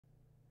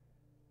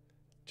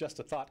Just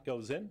a Thought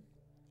goes in.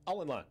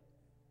 All in line.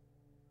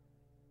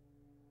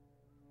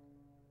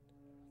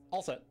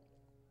 All set.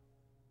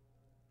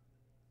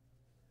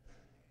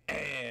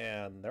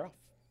 And they're off.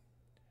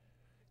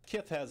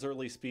 Kith has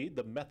early speed.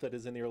 The Method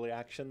is in the early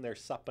action. There's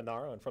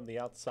Saponara, and from the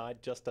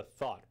outside, Just a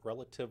Thought.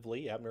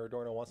 Relatively, Abner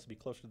Adorno wants to be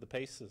closer to the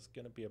pace. Is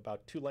going to be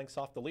about 2 lengths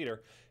off the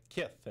leader.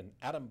 Kith and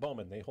Adam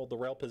Bowman, they hold the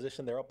rail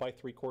position. They're up by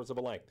 3/4 of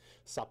a length.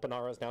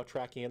 Saponara is now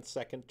tracking in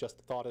second. Just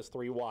a Thought is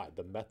 3 wide.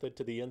 The Method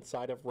to the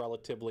inside of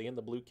Relatively in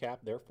the blue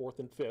cap. They're 4th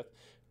and 5th.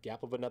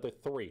 Gap of another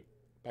 3.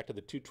 Back to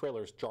the 2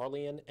 trailers,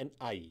 Jarlian and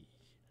Ai.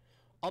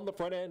 On the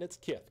front end, it's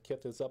Kith.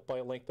 Kith is up by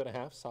 1.5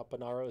 lengths.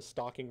 Saponara is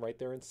stalking right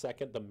there in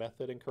second. The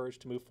Method,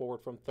 encouraged to move forward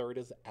from third,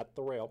 is at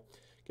the rail.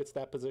 Gets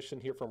that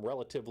position here from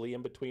Relatively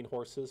in between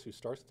horses, who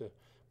starts to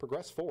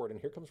progress forward. And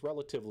here comes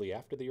Relatively.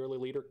 After the early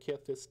leader,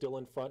 Kith is still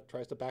in front,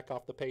 tries to back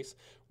off the pace.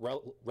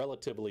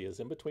 Relatively is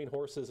in between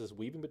horses, is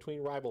weaving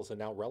between rivals, and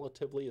now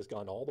Relatively has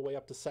gone all the way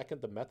up to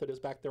second. The Method is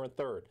back there in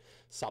third.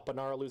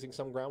 Saponara losing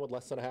some ground with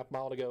less than a half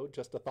mile to go.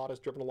 Just a Thought is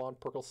driven along.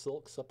 Purple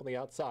Silks up on the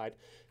outside.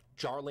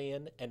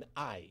 Jarlian and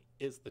I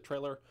is the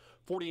trailer.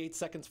 48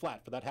 seconds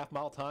flat for that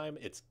half-mile time.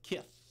 It's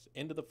Kith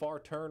into the far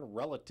turn.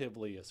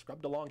 Relatively is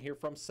scrubbed along here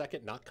from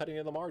second, not cutting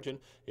in the margin.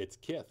 It's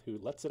Kith who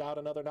lets it out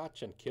another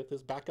notch, and Kith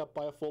is back up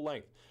by a full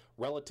length.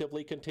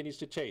 Relatively continues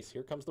to chase.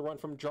 Here comes the run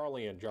from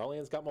Jarlian.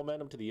 Jarlian's got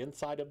momentum to the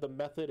inside of the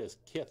Method as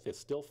Kith is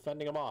still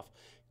fending him off.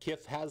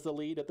 Kith has the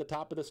lead at the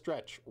top of the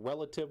stretch.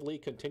 Relatively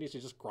continues to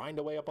just grind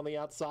away up on the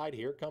outside.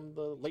 Here come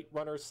the late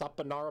runners,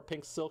 Saponara,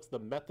 Pink Silks, the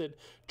Method.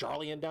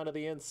 Jarlian down to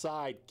the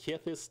inside.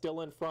 Kith is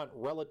still in front.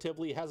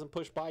 Relatively hasn't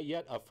pushed by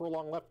yet. A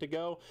furlong left to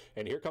go.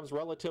 And here comes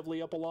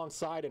Relatively up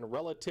alongside, and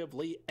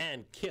Relatively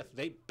and Kith,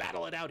 they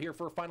battle it out here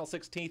for a final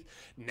 16th.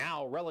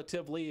 Now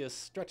Relatively is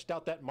stretched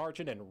out that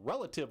margin, and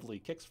Relatively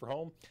kicks for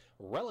home.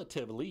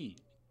 Relatively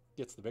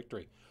gets the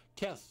victory.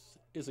 Kith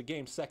is a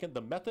game second.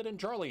 The Method and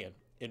Jarlian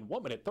in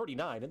 1 minute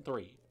 39 and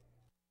 3.